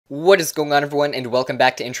What is going on, everyone, and welcome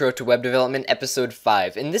back to Intro to Web Development episode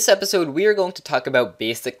 5. In this episode, we are going to talk about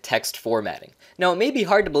basic text formatting. Now, it may be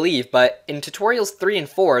hard to believe, but in tutorials 3 and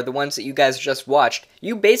 4, the ones that you guys just watched,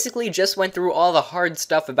 you basically just went through all the hard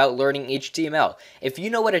stuff about learning HTML. If you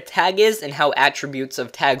know what a tag is and how attributes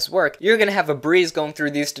of tags work, you're going to have a breeze going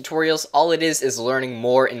through these tutorials. All it is learning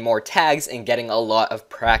more and more tags and getting a lot of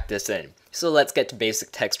practice in. So let's get to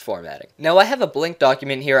basic text formatting. Now I have a blank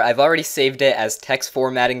document here. I've already saved it as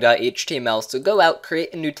textformatting.html, so go out,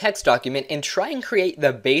 create a new text document, and try and create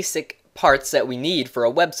the basic parts that we need for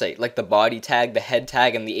a website, like the body tag, the head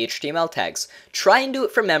tag, and the HTML tags. Try and do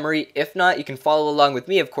it from memory. If not, you can follow along with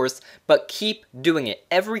me, of course, but keep doing it.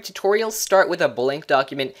 Every tutorial, start with a blank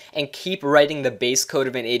document and keep writing the base code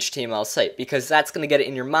of an HTML site, because that's going to get it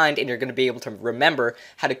in your mind and you're going to be able to remember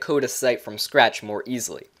how to code a site from scratch more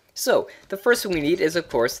easily. So, the first thing we need is, of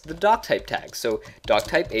course, the Doctype tag. So,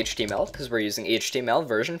 Doctype HTML, because we're using HTML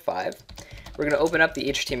version 5. We're going to open up the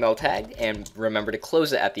HTML tag, and remember to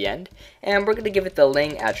close it at the end. And we're going to give it the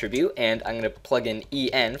lang attribute, and I'm going to plug in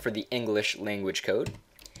EN for the English language code.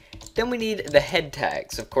 Then we need the head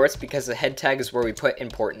tags, of course, because the head tag is where we put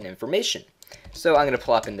important information. So, I'm going to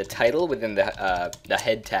plop in the title within the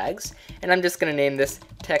head tags, and I'm just going to name this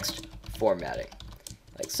text formatting,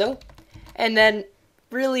 like so. And then,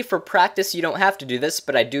 really, for practice, you don't have to do this,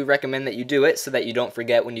 but I do recommend that you do it so that you don't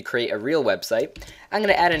forget when you create a real website. I'm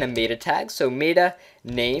going to add in a meta tag, so meta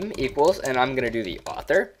name equals, and I'm going to do the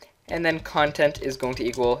author, and then content is going to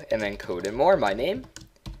equal, and then code and more, my name,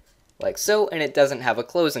 like so, and it doesn't have a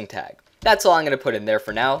closing tag. That's all I'm going to put in there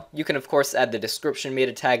for now. You can, of course, add the description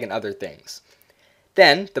meta tag and other things.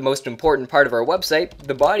 Then, the most important part of our website,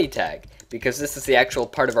 the body tag, because this is the actual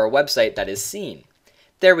part of our website that is seen.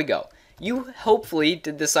 There we go. You hopefully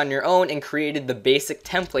did this on your own and created the basic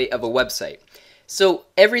template of a website. So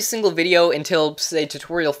every single video until, say,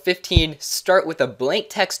 tutorial 15, start with a blank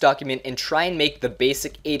text document and try and make the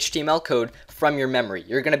basic HTML code from your memory.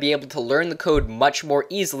 You're going to be able to learn the code much more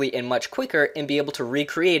easily and much quicker and be able to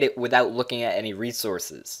recreate it without looking at any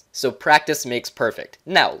resources. So practice makes perfect.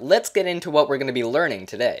 Now, let's get into what we're going to be learning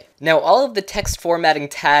today. Now, all of the text formatting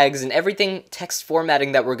tags and everything text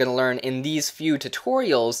formatting that we're going to learn in these few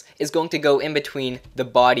tutorials is going to go in between the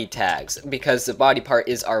body tags, because the body part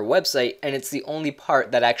is our website and it's the only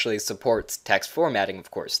part that actually supports text formatting,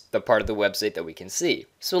 of course, the part of the website that we can see.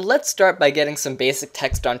 So let's start by getting some basic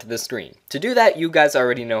text onto the screen. To do that, you guys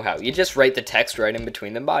already know how. You just write the text right in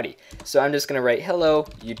between the body. So I'm just going to write hello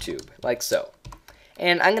YouTube, like so.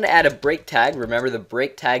 And I'm going to add a break tag. Remember, the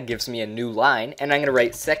break tag gives me a new line, and I'm going to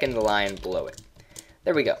write second line below it.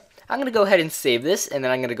 There we go. I'm going to go ahead and save this, and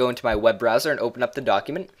then I'm going to go into my web browser and open up the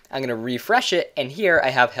document. I'm going to refresh it, and here I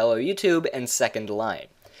have hello YouTube and second line.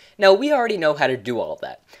 Now, we already know how to do all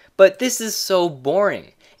that, but this is so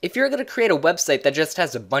boring. If you're going to create a website that just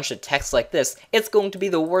has a bunch of text like this, it's going to be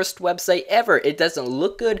the worst website ever. It doesn't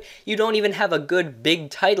look good. You don't even have a good big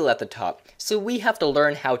title at the top. So we have to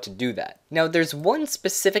learn how to do that. Now, there's one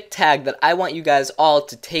specific tag that I want you guys all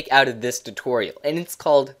to take out of this tutorial, and it's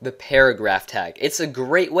called the paragraph tag. It's a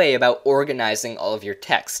great way about organizing all of your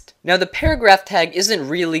text. Now, the paragraph tag isn't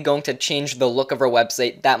really going to change the look of our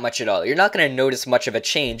website that much at all. You're not going to notice much of a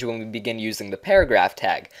change when we begin using the paragraph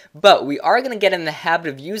tag, but we are going to get in the habit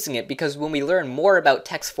of using it, because when we learn more about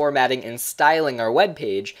text formatting and styling our web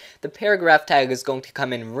page, the paragraph tag is going to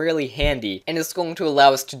come in really handy, and it's going to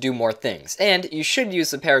allow us to do more things. And you should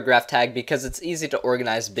use the paragraph tag because it's easy to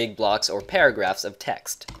organize big blocks or paragraphs of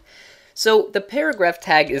text. So the paragraph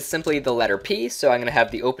tag is simply the letter P, so I'm going to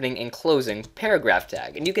have the opening and closing paragraph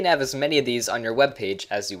tag, and you can have as many of these on your web page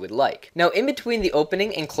as you would like. Now, in between the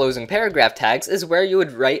opening and closing paragraph tags is where you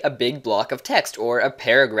would write a big block of text or a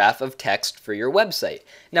paragraph of text for your website.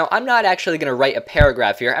 Now, I'm not actually going to write a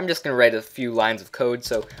paragraph here. I'm just going to write a few lines of code,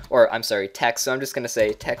 text. So I'm just going to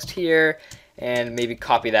say text here and maybe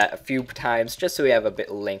copy that a few times just so we have a bit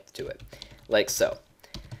of length to it, like so.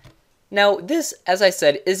 Now, this, as I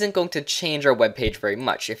said, isn't going to change our web page very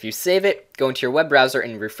much. If you save it, go into your web browser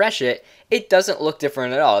and refresh it, it doesn't look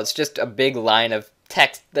different at all. It's just a big line of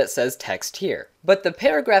text that says text here. But the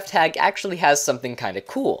paragraph tag actually has something kind of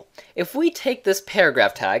cool. If we take this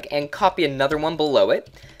paragraph tag and copy another one below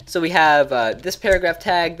it, so we have this paragraph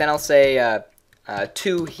tag, then I'll say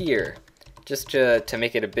to here, just to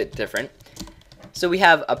make it a bit different. So we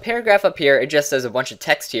have a paragraph up here, it just says a bunch of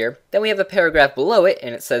text here. Then we have a paragraph below it,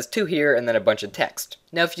 and it says to here, and then a bunch of text.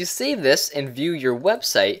 Now, if you save this and view your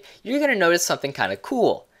website, you're going to notice something kind of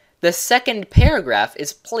cool. The second paragraph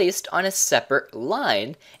is placed on a separate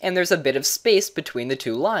line, and there's a bit of space between the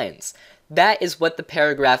two lines. That is what the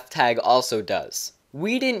paragraph tag also does.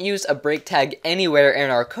 We didn't use a break tag anywhere in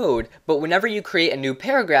our code, but whenever you create a new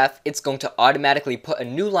paragraph, it's going to automatically put a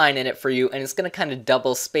new line in it for you, and it's going to kind of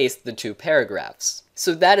double space the two paragraphs.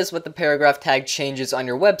 So that is what the paragraph tag changes on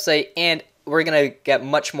your website, and we're going to get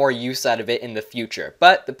much more use out of it in the future.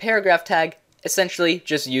 But the paragraph tag, essentially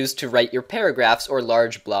just used to write your paragraphs or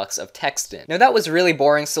large blocks of text in. Now that was really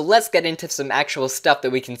boring, so let's get into some actual stuff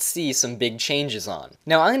that we can see some big changes on.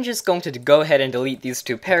 Now I'm just going to go ahead and delete these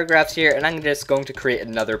two paragraphs here, and I'm just going to create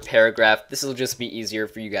another paragraph. This will just be easier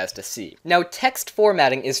for you guys to see. Now text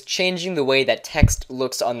formatting is changing the way that text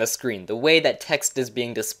looks on the screen, the way that text is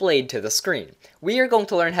being displayed to the screen. We are going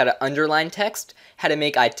to learn how to underline text, how to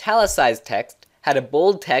make italicized text, how to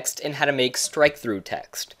bold text, and how to make strike-through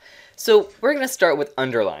text. So we're going to start with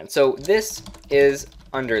underline. So this is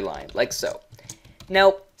underlined, like so.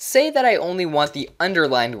 Now, say that I only want the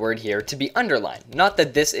underlined word here to be underlined. Not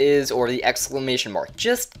that this is or the exclamation mark,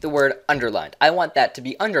 just the word underlined. I want that to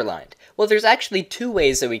be underlined. Well, there's actually two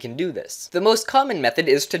ways that we can do this. The most common method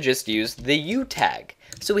is to just use the U tag.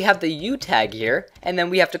 So we have the U tag here, and then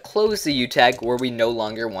we have to close the U tag where we no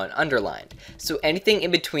longer want underlined. So anything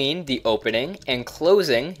in between the opening and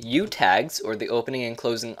closing U tags, or the opening and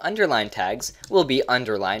closing underline tags, will be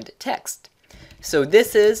underlined text. So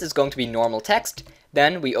this is going to be normal text.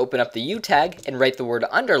 Then we open up the U tag and write the word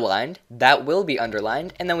underlined. That will be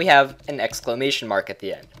underlined, and then we have an exclamation mark at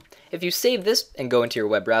the end. If you save this and go into your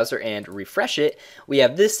web browser and refresh it, we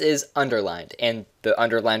have this is underlined, and the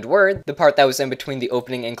underlined word, the part that was in between the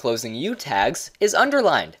opening and closing U tags, is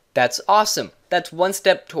underlined. That's awesome. That's one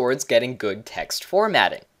step towards getting good text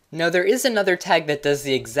formatting. Now there is another tag that does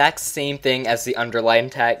the exact same thing as the underline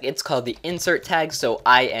tag. It's called the insert tag, so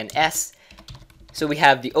INS. So we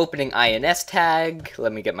have the opening INS tag,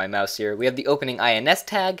 let me get my mouse here, we have the opening INS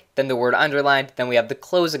tag, then the word underlined, then we have the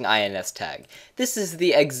closing INS tag. This is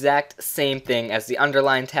the exact same thing as the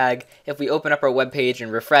underline tag. If we open up our web page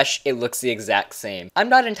and refresh, it looks the exact same. I'm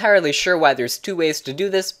not entirely sure why there's two ways to do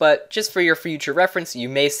this, but just for your future reference, you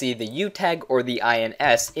may see the U tag or the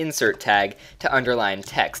INS insert tag to underline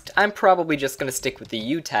text. I'm probably just going to stick with the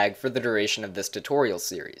U tag for the duration of this tutorial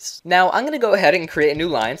series. Now I'm going to go ahead and create a new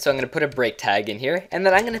line, so I'm going to put a break tag in here, and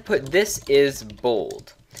then I'm going to put this is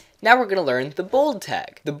bold. Now we're going to learn the bold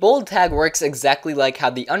tag. The bold tag works exactly like how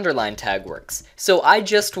the underline tag works. So I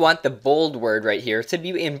just want the bold word right here to be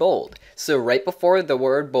in bold. So right before the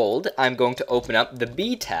word bold, I'm going to open up the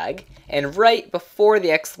B tag, and right before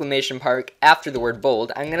the exclamation mark after the word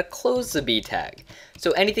bold, I'm going to close the B tag. So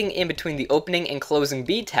anything in between the opening and closing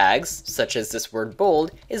B tags, such as this word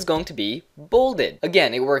bold, is going to be bolded.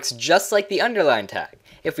 Again, it works just like the underline tag.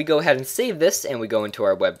 If we go ahead and save this and we go into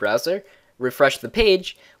our web browser, refresh the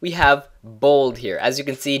page, we have bold here. As you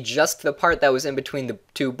can see, just the part that was in between the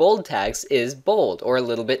two bold tags is bold, or a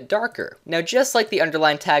little bit darker. Now just like the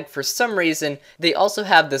underline tag, for some reason, they also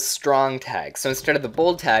have the strong tag. So instead of the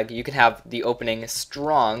bold tag, you can have the opening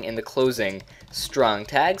strong and the closing strong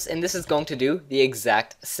tags, and this is going to do the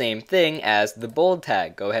exact same thing as the bold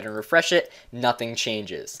tag. Go ahead and refresh it, nothing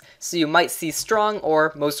changes. So you might see strong,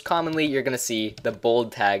 or most commonly you're going to see the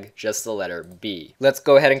bold tag, just the letter B. Let's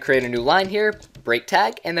go ahead and create a new line here, break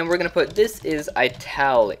tag, and then we're going to put this is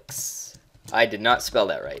italics. I did not spell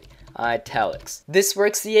that right. Italics. This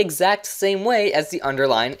works the exact same way as the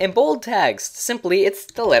underline and bold tags. Simply, it's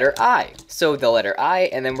the letter I. So the letter I,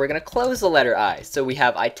 and then we're going to close the letter I. So we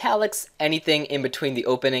have italics. Anything in between the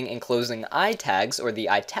opening and closing I tags, or the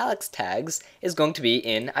italics tags, is going to be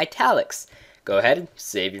in italics. Go ahead,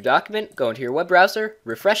 save your document, go into your web browser,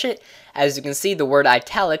 refresh it. As you can see, the word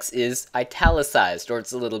italics is italicized, or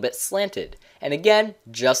it's a little bit slanted. And again,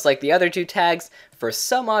 just like the other two tags, for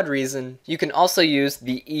some odd reason, you can also use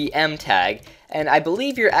the EM tag, and I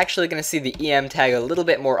believe you're actually going to see the EM tag a little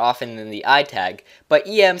bit more often than the I tag, but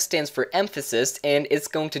EM stands for emphasis, and it's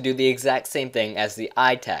going to do the exact same thing as the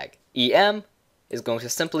I tag. EM is going to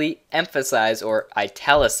simply emphasize or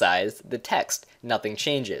italicize the text. Nothing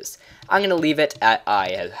changes. I'm going to leave it at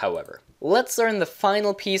I, however. Let's learn the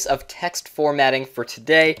final piece of text formatting for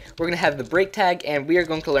today. We're going to have the break tag, and we are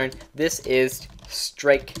going to learn this is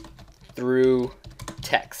strike-through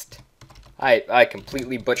text. I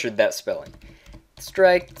completely butchered that spelling.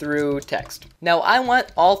 Strike-through text. Now I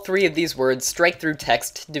want all three of these words strike-through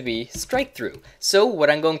text to be strike-through. So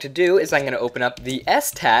what I'm going to do is I'm going to open up the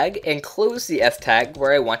S tag and close the S tag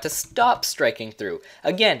where I want to stop striking through.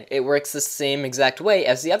 Again, it works the same exact way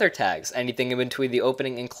as the other tags. Anything in between the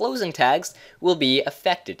opening and closing tags will be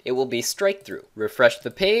affected. It will be strike-through. Refresh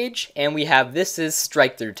the page, and we have this is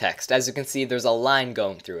strike-through text. As you can see, there's a line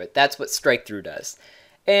going through it. That's what strike-through does.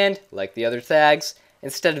 And like the other tags,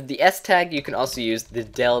 Instead of the S tag, you can also use the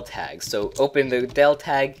del tag. So open the del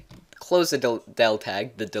tag, close the del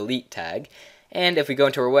tag, the delete tag, and if we go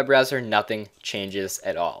into our web browser, nothing changes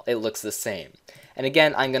at all. It looks the same. And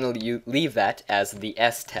again, I'm going to leave that as the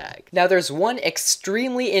S tag. Now there's one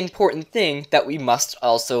extremely important thing that we must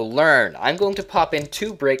also learn. I'm going to pop in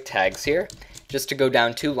 2 break tags here, just to go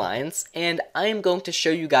down 2 lines, and I'm going to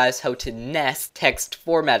show you guys how to nest text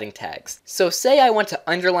formatting tags. So say I want to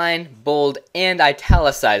underline, bold, and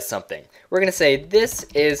italicize something. We're going to say this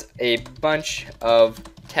is a bunch of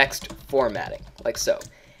text formatting, like so.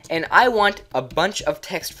 And I want a bunch of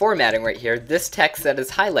text formatting right here, this text that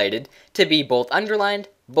is highlighted, to be both underlined,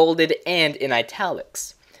 bolded, and in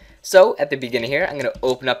italics. So at the beginning here, I'm going to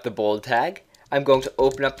open up the bold tag, I'm going to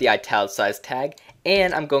open up the italicized tag,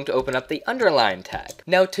 and I'm going to open up the underline tag.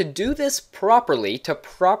 Now to do this properly, to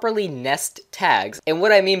properly nest tags, and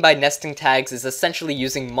what I mean by nesting tags is essentially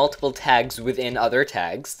using multiple tags within other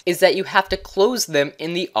tags, is that you have to close them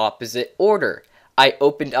in the opposite order. I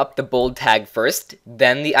opened up the bold tag first,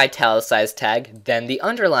 then the italicized tag, then the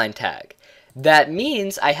underline tag. That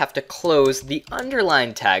means I have to close the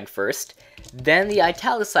underline tag first, then the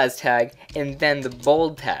italicized tag, and then the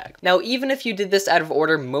bold tag. Now even if you did this out of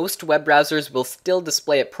order, most web browsers will still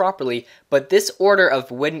display it properly, but this order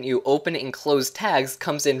of when you open and close tags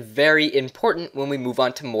comes in very important when we move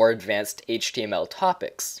on to more advanced HTML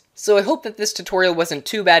topics. So I hope that this tutorial wasn't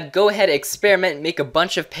too bad. Go ahead, experiment, make a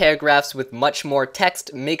bunch of paragraphs with much more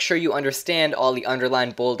text, make sure you understand all the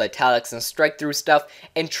underline, bold, italics, and strike through stuff,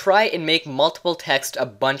 and try and make multiple text a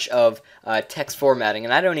bunch of text formatting.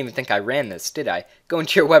 And I don't even think I ran this, did I? Go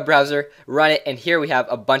into your web browser, run it, and here we have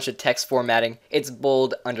a bunch of text formatting. It's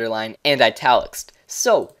bold, underline, and italics.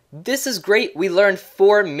 So this is great. We learned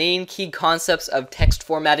 4 main key concepts of text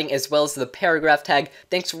formatting as well as the paragraph tag.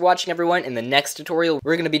 Thanks for watching, everyone. In the next tutorial,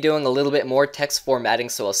 we're going to be doing a little bit more text formatting,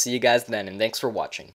 so I'll see you guys then, and thanks for watching.